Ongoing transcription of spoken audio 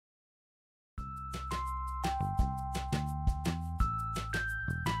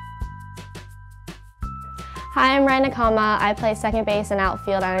Hi, I'm Ryne Nakama. I play second base and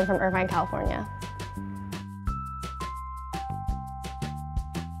outfield, and I'm from Irvine, California.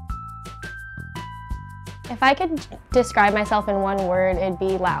 If I could describe myself in one word, it'd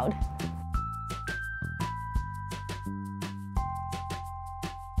be loud.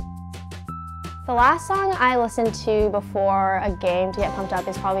 The last song I listened to before a game to get pumped up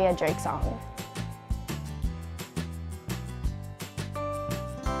is probably a Drake song.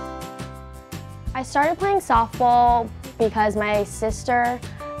 I started playing softball because my sister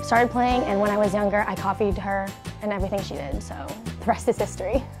started playing, and when I was younger, I copied her and everything she did, so the rest is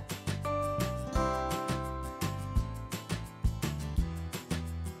history.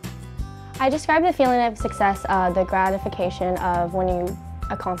 I describe the feeling of success, the gratification of when you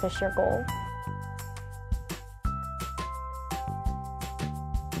accomplish your goal.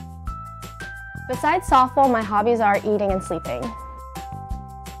 Besides softball, my hobbies are eating and sleeping.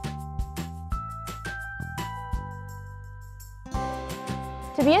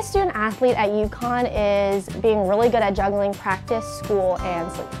 To be a student athlete at UConn is being really good at juggling practice, school,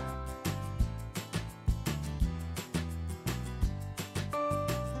 and sleep.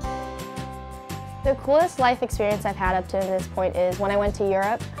 The coolest life experience I've had up to this point is when I went to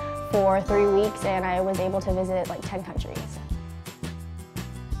Europe for 3 weeks and I was able to visit like 10 countries.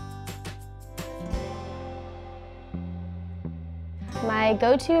 My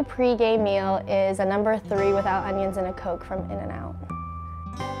go-to pre-game meal is a number 3 without onions and a Coke from In-N-Out.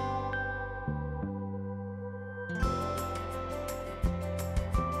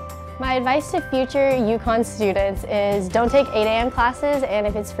 My advice to future UConn students is don't take 8 a.m. classes, and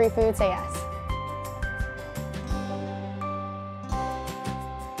if it's free food, say yes.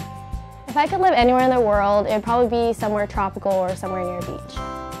 If I could live anywhere in the world, it would probably be somewhere tropical or somewhere near a beach.